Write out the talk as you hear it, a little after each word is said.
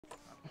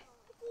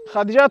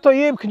Khadija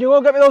Tayyib, can you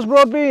go get me those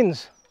broad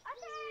beans?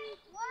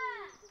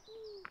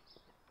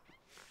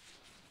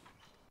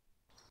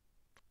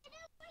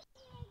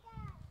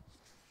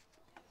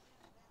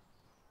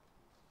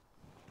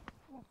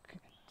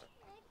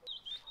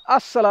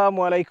 Assalamu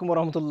alaikum wa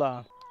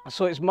rahmatullah.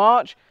 So it's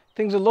March,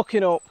 things are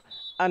looking up,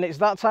 and it's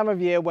that time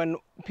of year when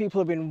people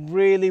have been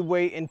really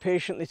waiting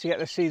patiently to get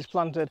their seeds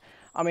planted.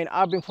 I mean,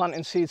 I've been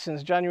planting seeds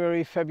since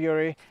January,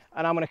 February,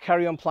 and I'm going to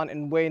carry on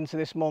planting way into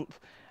this month.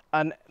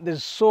 And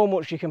there's so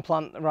much you can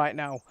plant right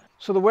now.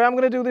 So the way I'm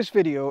going to do this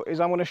video is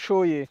I'm going to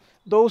show you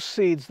those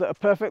seeds that are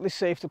perfectly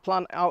safe to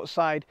plant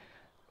outside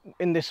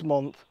in this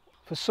month.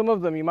 For some of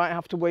them, you might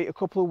have to wait a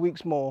couple of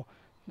weeks more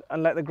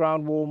and let the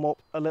ground warm up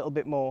a little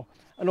bit more.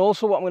 And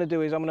also what I'm going to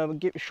do is I'm going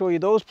to show you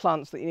those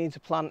plants that you need to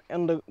plant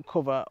under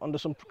cover, under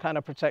some kind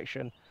of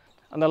protection.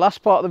 And the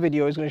last part of the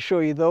video is going to show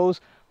you those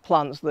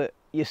plants that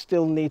you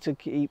still need to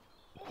keep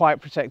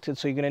quite protected,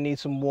 so you're going to need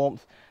some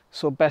warmth.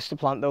 So best to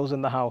plant those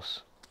in the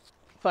house.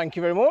 Thank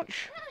you very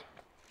much.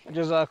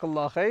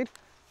 Jazakallah khair.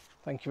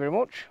 Thank you very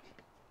much.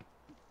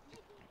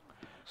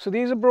 So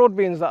these are broad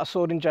beans that I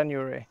sowed in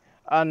January,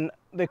 and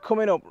they're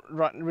coming up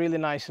really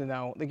nicely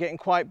now. They're getting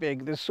quite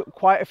big. There's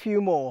quite a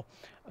few more.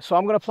 So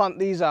I'm going to plant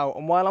these out,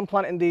 and while I'm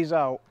planting these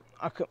out,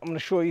 I'm going to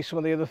show you some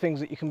of the other things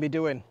that you can be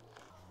doing.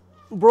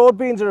 Broad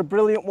beans are a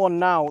brilliant one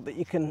now that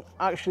you can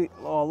actually,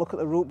 oh, look at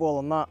the root ball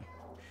on that.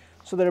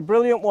 So they're a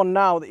brilliant one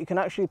now that you can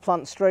actually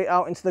plant straight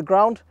out into the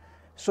ground.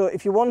 So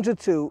if you wanted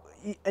to,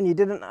 and you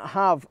didn't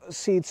have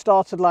seeds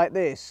started like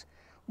this,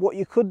 what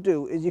you could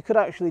do is you could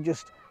actually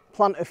just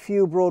plant a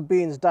few broad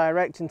beans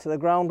direct into the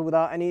ground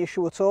without any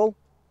issue at all.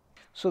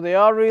 So they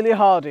are really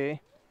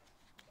hardy,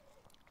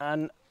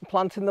 and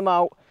planting them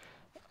out,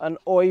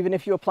 or even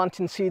if you're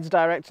planting seeds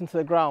direct into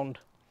the ground,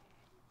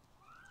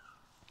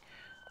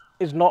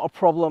 is not a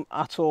problem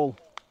at all.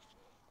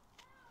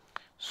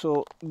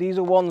 So these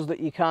are ones that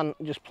you can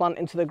just plant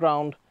into the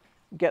ground,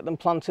 get them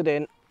planted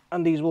in,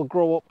 and these will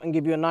grow up and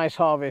give you a nice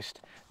harvest.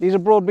 These are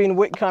broad bean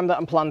Whitcomb that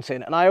I'm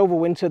planting, and I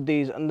overwintered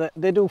these, and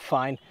they do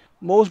fine.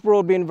 Most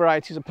broad bean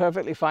varieties are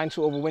perfectly fine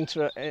to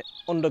overwinter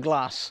under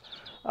glass.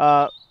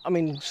 I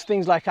mean,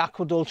 things like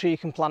aqua dulce you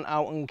can plant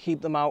out and keep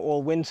them out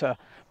all winter,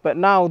 but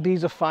now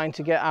these are fine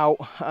to get out,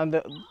 and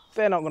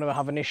they're not going to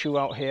have an issue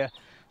out here.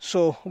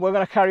 So we're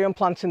going to carry on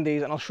planting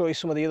these, and I'll show you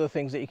some of the other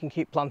things that you can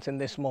keep planting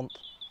this month.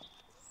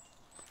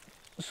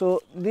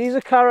 So these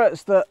are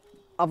carrots that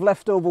I've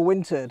left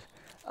overwintered,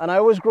 and I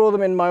always grow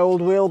them in my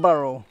old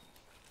wheelbarrow,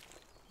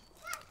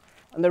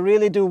 and they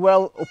really do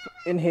well up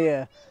in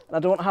here, and I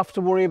don't have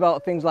to worry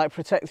about things like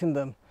protecting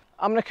them.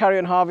 I'm going to carry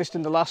on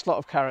harvesting the last lot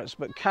of carrots,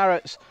 but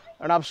carrots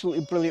are an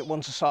absolutely brilliant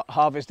one to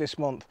harvest this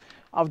month.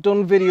 I've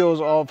done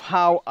videos of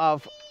how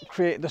I've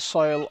created the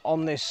soil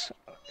on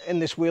in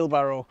this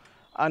wheelbarrow,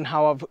 and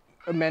how I've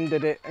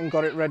amended it and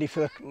got it ready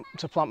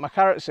to plant my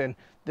carrots in.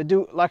 They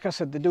do, like I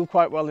said, they do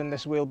quite well in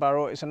this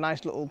wheelbarrow. It's a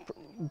nice little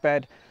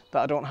bed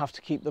that I don't have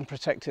to keep them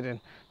protected in.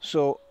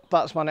 So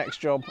that's my next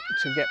job,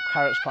 to get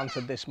carrots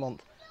planted this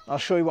month. I'll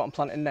show you what I'm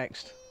planting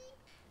next.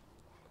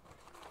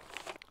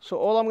 So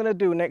all I'm going to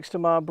do next to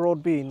my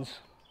broad beans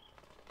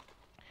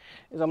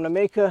is I'm going to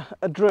make a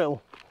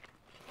drill,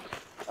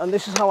 and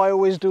this is how I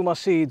always do my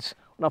seeds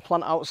when I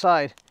plant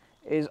outside,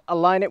 is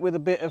align it with a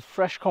bit of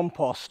fresh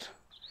compost.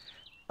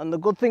 And the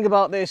good thing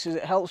about this is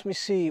it helps me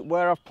see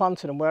where I've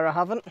planted and where I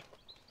haven't,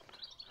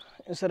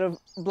 instead of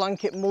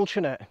blanket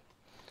mulching it.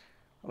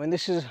 I mean,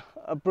 this is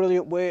a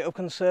brilliant way of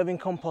conserving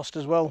compost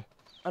as well.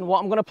 And what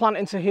I'm going to plant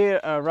into here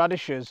are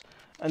radishes,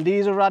 and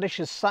these are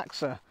radishes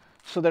Saxa.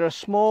 So they're a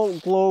small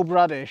globe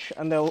radish,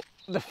 and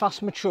they're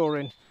fast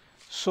maturing.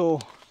 So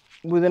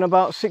within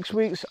about 6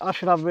 weeks, I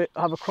should have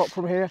a crop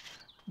from here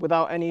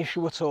without any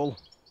issue at all.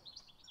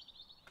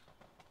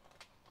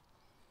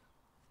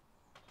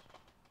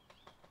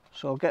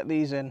 So I'll get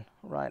these in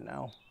right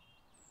now.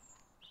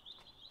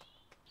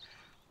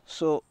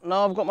 So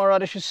now I've got my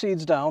radishes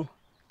seeds down,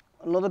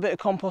 another bit of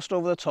compost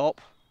over the top.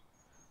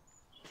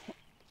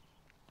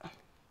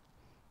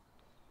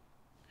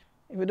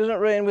 If it doesn't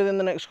rain within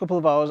the next couple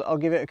of hours, I'll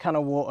give it a can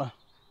of water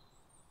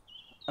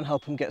and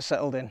help them get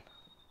settled in.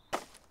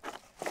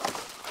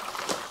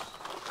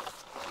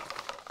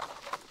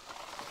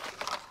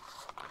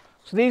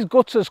 So these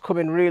gutters come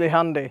in really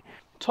handy.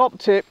 Top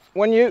tip,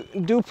 when you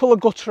do pull a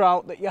gutter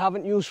out that you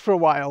haven't used for a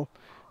while,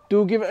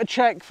 do give it a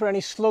check for any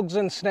slugs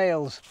and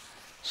snails.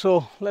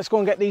 So let's go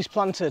and get these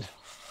planted.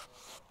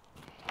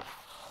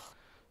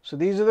 So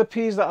these are the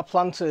peas that I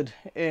planted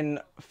in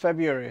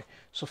February.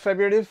 So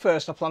February the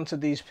 1st I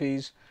planted these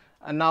peas,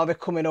 and now they're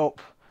coming up.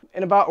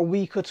 In about a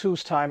week or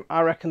two's time,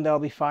 I reckon they'll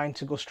be fine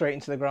to go straight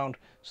into the ground.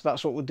 So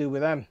that's what we'll do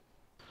with them.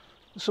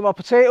 So my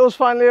potatoes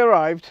finally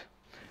arrived,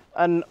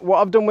 and what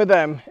I've done with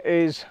them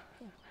is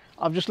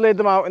I've just laid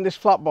them out in this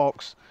flat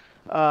box,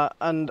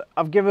 and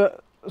I've given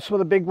some of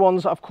the big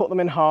ones, I've cut them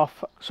in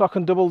half so I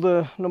can double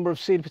the number of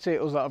seed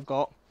potatoes that I've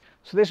got.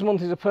 So this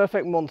month is a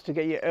perfect month to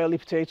get your early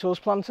potatoes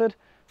planted.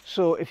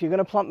 So if you're going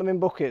to plant them in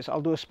buckets, I'll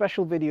do a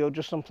special video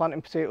just on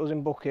planting potatoes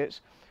in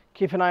buckets.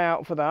 Keep an eye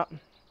out for that.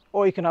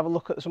 Or you can have a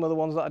look at some of the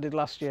ones that I did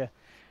last year.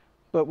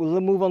 But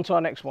we'll move on to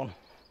our next one.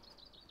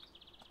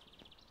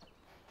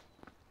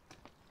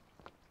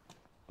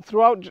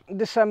 Throughout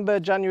December,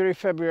 January,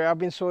 February, I've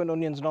been sowing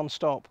onions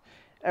non-stop.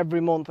 Every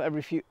month I've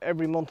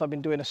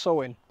been doing a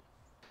sowing.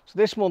 So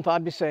this month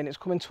I'd be saying it's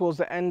coming towards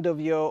the end of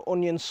your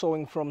onion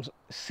sowing from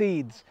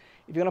seeds.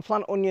 If you're going to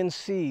plant onion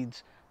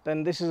seeds,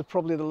 then this is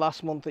probably the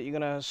last month that you're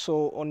going to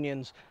sow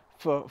onions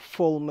for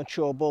full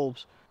mature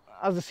bulbs.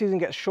 As the season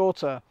gets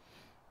shorter,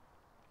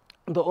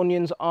 the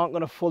onions aren't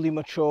going to fully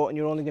mature and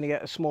you're only going to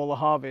get a smaller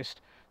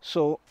harvest.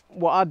 So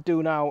what I'd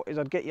do now is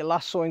I'd get your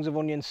last sowings of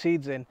onion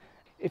seeds in.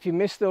 If you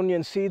miss the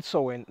onion seed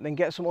sowing, then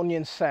get some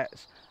onion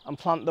sets and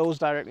plant those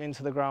directly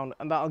into the ground,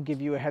 and that'll give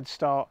you a head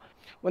start.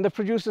 When they've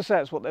produced the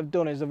sets, what they've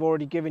done is they've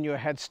already given you a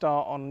head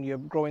start on your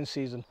growing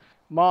season.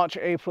 March,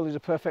 April is a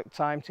perfect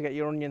time to get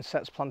your onion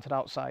sets planted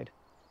outside.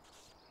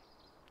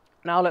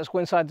 Now let's go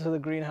inside to the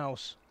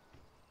greenhouse.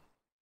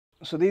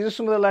 So these are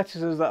some of the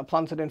lettuces that are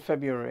planted in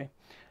February,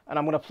 and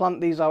I'm going to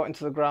plant these out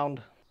into the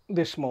ground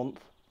this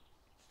month.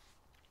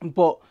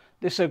 But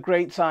this is a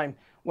great time.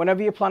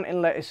 Whenever you're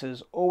planting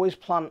lettuces, always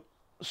plant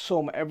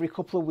some every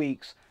couple of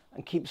weeks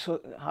and keep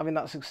having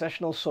that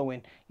successional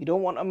sowing. You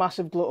don't want a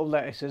massive glut of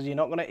lettuces. You're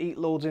not going to eat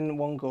loads in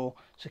one go.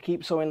 So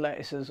keep sowing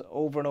lettuces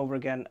over and over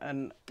again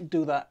and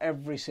do that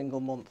every single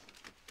month.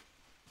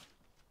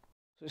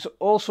 So it's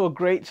also a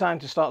great time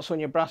to start sowing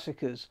your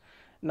brassicas.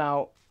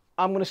 Now,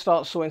 I'm going to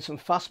start sowing some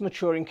fast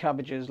maturing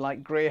cabbages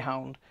like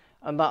Greyhound,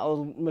 and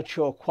that'll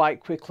mature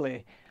quite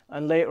quickly.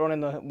 And later on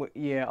in the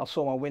year, I'll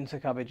sow my winter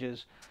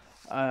cabbages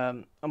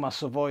and my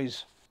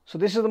Savoys. So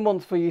this is the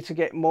month for you to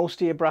get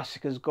most of your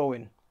brassicas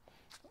going.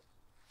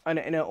 And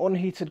in an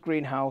unheated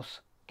greenhouse,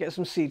 get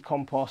some seed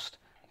compost,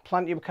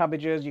 plant your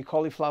cabbages, your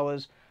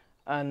cauliflowers,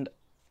 and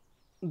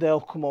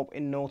they'll come up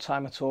in no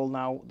time at all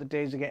now. The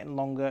days are getting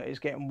longer, it's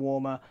getting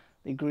warmer.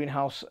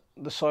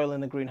 The soil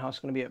in the greenhouse is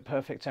going to be at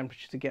perfect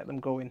temperature to get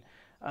them going.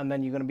 And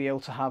then you're going to be able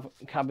to have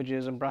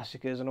cabbages and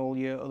brassicas and all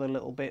your other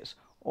little bits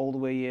all the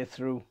way year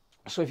through.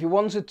 So if you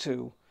wanted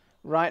to,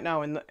 right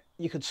now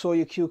you could sow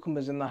your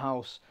cucumbers in the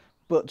house.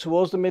 But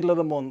towards the middle of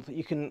the month,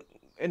 you can,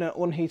 in an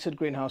unheated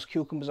greenhouse,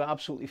 cucumbers are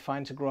absolutely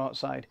fine to grow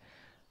outside.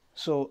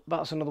 So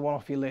that's another one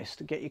off your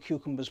list. Get your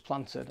cucumbers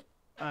planted.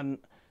 And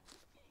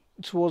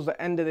towards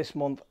the end of this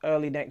month,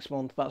 early next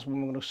month, that's when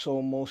we're going to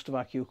sow most of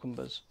our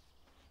cucumbers.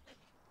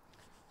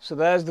 So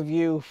there's the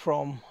view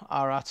from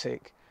our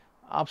attic.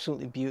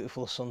 Absolutely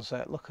beautiful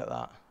sunset. Look at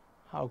that.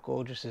 How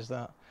gorgeous is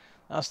that?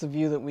 That's the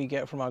view that we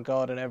get from our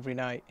garden every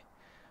night.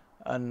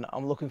 And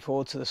I'm looking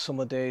forward to the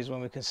summer days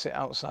when we can sit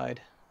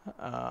outside,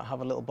 have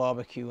a little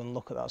barbecue and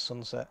look at that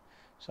sunset.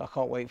 So I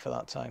can't wait for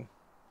that time.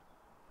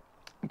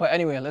 But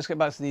anyway, let's get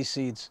back to these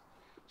seeds.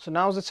 So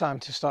now's the time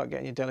to start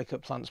getting your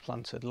delicate plants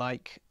planted,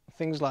 like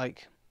things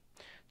like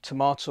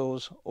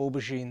tomatoes,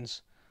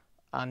 aubergines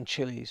and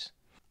chilies.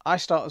 I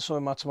started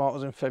sowing my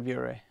tomatoes in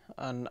February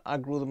and I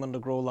grew them under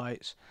grow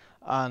lights,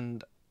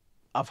 and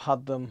I've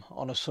had them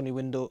on a sunny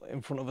window,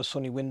 in front of a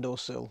sunny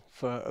windowsill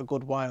for a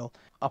good while.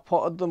 I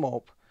potted them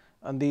up,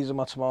 and these are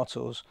my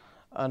tomatoes,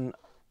 and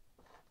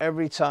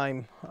every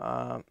time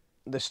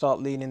they start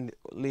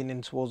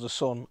leaning towards the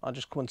sun, I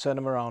just come and turn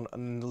them around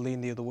and lean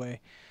the other way.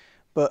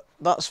 But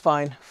that's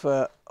fine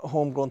for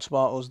homegrown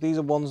tomatoes. These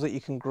are ones that you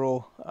can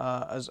grow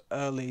as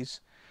earlies.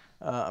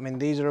 I mean,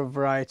 these are a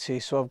variety.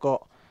 So I've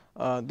got,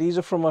 these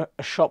are from a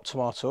shop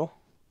tomato.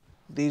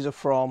 These are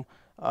from,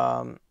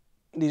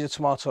 these are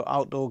Tomato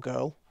Outdoor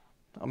Girl.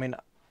 I mean,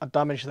 I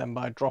damaged them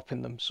by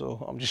dropping them,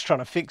 so I'm just trying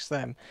to fix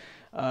them.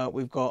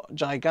 We've got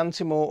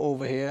Gigantimo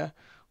over here.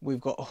 We've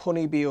got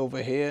Honeybee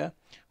over here.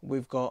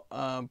 We've got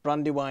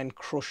Brandywine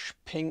Crush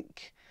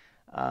Pink,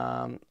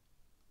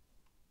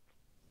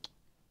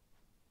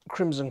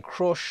 Crimson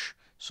Crush.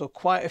 So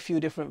quite a few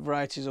different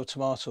varieties of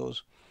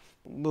tomatoes.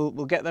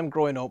 We'll get them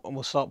growing up and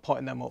we'll start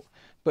potting them up.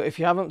 But if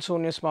you haven't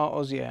sown your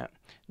tomatoes yet,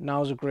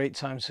 now's a great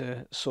time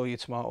to sow your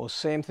tomatoes.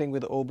 Same thing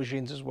with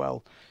aubergines as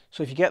well.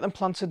 So if you get them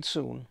planted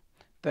soon,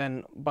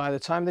 then by the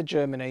time they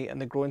germinate and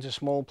they grow into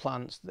small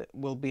plants, that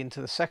will be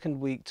into the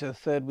second week to the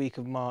third week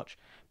of March,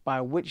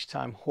 by which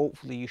time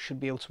hopefully you should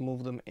be able to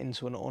move them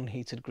into an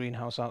unheated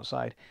greenhouse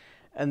outside.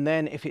 And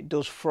then if it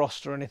does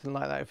frost or anything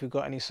like that, if you've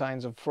got any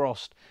signs of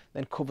frost,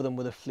 then cover them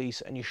with a fleece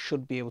and you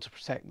should be able to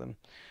protect them.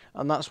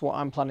 And that's what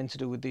I'm planning to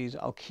do with these.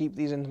 I'll keep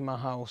these in my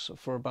house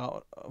for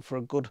about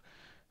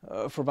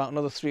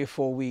another 3 or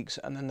 4 weeks,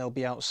 and then they'll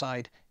be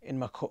outside in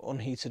my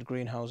unheated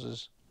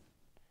greenhouses.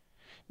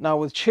 Now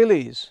with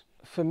chilies,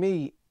 for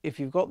me,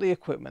 if you've got the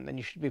equipment, then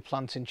you should be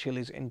planting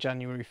chilies in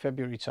January,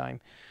 February time.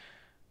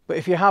 But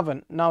if you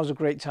haven't, now's a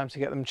great time to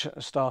get them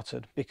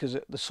started, because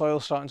the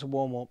soil's starting to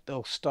warm up.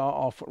 They'll start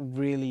off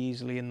really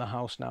easily in the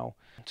house now.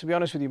 To be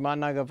honest with you, my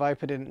Naga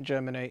Viper didn't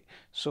germinate,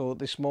 so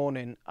this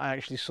morning I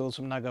actually sowed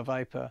some Naga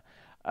Viper,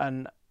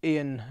 and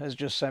Ian has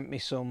just sent me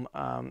some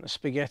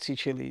spaghetti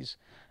chilies,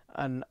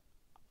 and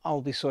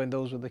I'll be sowing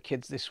those with the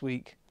kids this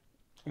week,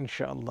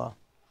 inshallah.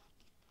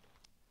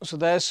 So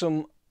there's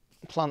some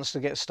plants to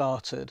get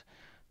started.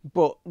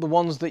 But the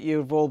ones that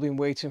you've all been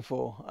waiting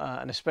for,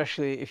 and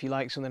especially if you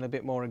like something a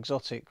bit more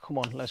exotic, come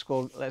on,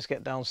 let's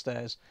get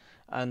downstairs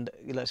and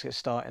let's get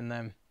starting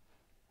them.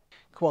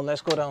 Come on,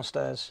 let's go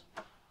downstairs.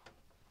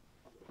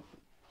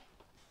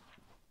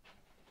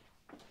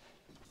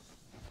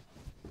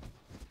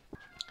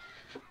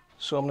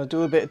 So I'm going to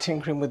do a bit of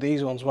tinkering with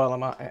these ones while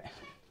I'm at it.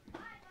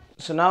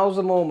 So now's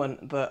the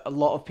moment that a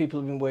lot of people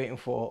have been waiting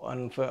for,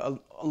 and for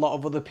a lot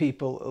of other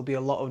people it'll be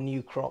a lot of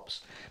new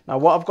crops. Now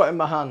what I've got in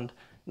my hand,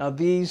 now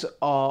these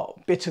are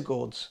bitter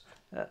gourds.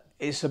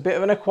 It's a bit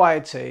of an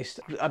acquired taste.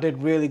 I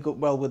did really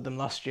well with them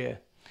last year.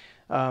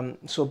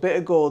 So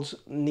bitter gourds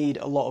need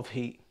a lot of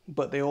heat,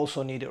 but they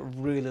also need a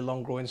really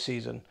long growing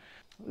season.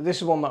 This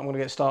is one that I'm going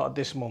to get started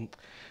this month,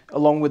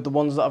 along with the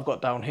ones that I've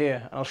got down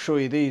here, and I'll show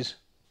you these.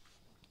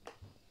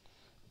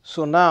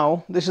 So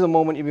now, this is the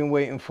moment you've been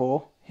waiting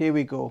for. Here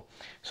we go.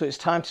 So it's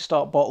time to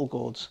start bottle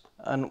gourds.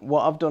 And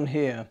what I've done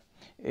here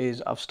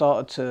is I've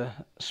started to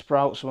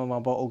sprout some of my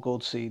bottle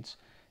gourd seeds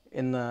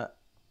in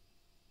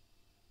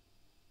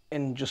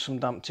just some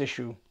damp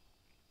tissue.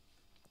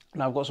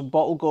 Now I've got some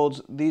bottle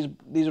gourds. These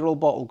are all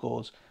bottle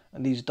gourds,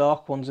 and these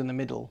dark ones in the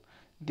middle,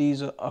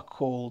 these are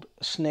called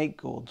snake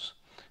gourds.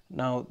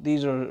 Now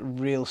these are a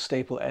real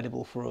staple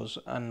edible for us,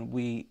 and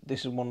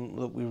this is one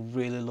that we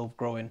really love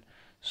growing.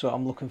 So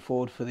I'm looking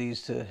forward for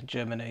these to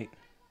germinate.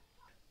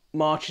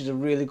 March is a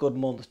really good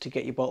month to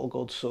get your bottle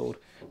gourds sowed,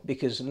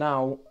 because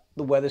now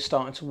the weather's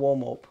starting to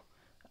warm up.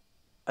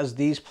 As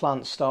these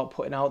plants start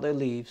putting out their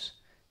leaves,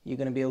 you're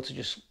going to be able to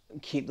just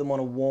keep them on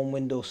a warm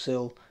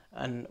windowsill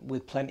and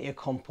with plenty of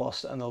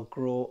compost, and they'll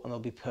grow and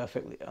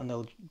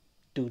they'll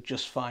do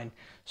just fine.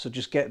 So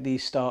just get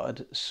these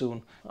started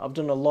soon. I've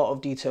done a lot of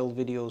detailed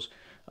videos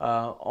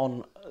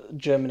on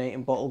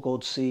germinating bottle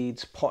gourd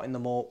seeds, potting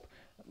them up,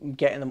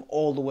 getting them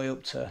all the way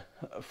up to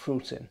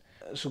fruiting.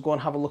 So go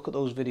and have a look at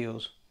those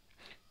videos,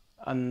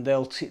 and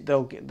they'll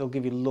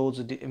give you loads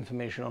of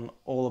information on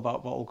all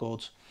about bottle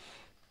gourds.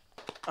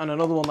 And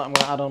another one that I'm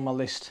going to add on my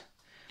list.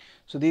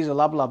 So these are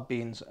lab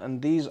beans,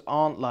 and these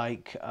aren't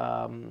like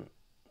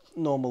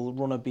normal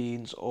runner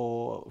beans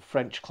or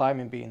French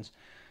climbing beans,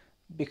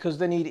 because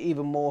they need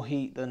even more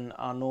heat than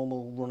our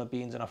normal runner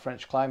beans and our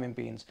French climbing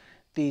beans.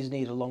 These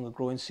need a longer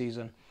growing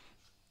season.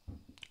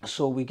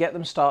 So we get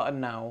them started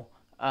now,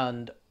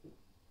 and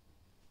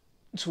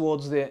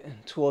towards the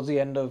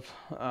end of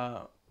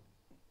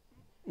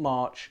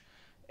March,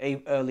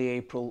 early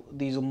April,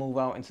 these will move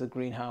out into the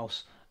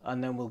greenhouse,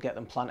 and then we'll get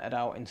them planted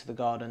out into the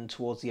garden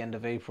towards the end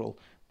of April.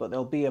 But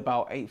they'll be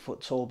about 8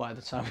 foot tall by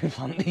the time we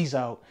plant these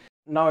out.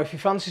 Now if you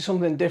fancy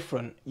something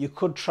different, you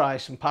could try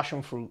some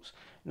passion fruits.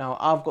 Now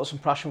I've got some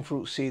passion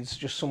fruit seeds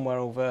just somewhere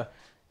over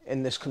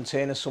in this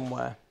container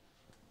somewhere.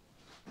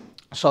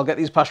 So I'll get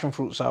these passion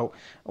fruits out,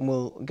 and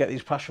we'll get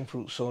these passion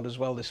fruits sowed as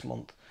well this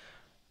month.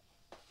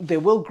 They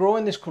will grow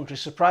in this country.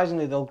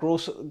 Surprisingly, they'll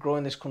grow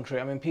in this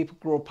country. I mean, people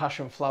grow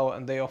passion flower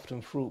and they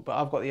often fruit, but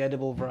I've got the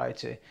edible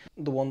variety,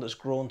 the one that's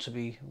grown to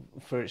be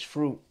for its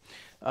fruit.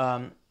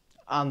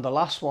 And the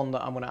last one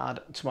that I'm going to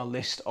add to my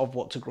list of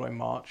what to grow in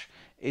March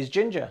is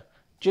ginger.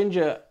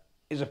 Ginger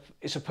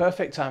it's a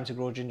perfect time to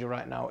grow ginger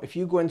right now. If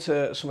you go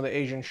into some of the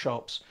Asian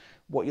shops,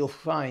 what you'll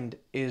find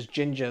is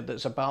ginger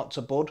that's about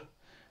to bud,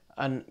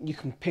 and you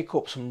can pick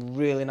up some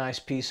really nice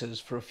pieces.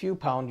 For a few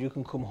pounds, you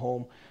can come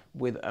home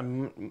with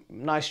a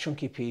nice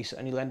chunky piece,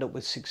 and you'll end up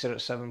with 6 or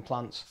 7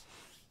 plants.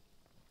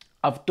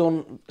 I've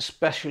done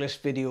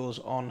specialist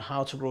videos on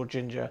how to grow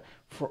ginger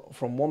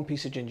from one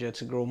piece of ginger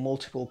to grow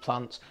multiple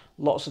plants.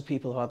 Lots of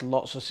people have had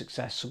lots of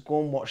success, so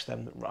go and watch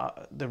them.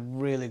 They're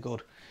really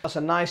good. That's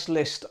a nice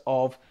list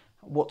of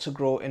what to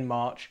grow in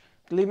March.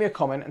 Leave me a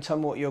comment and tell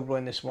me what you're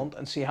growing this month,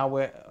 and see how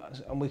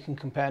we can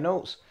compare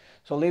notes.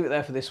 So I'll leave it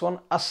there for this one.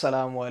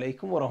 Assalamu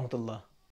alaikum wa rahmatullah.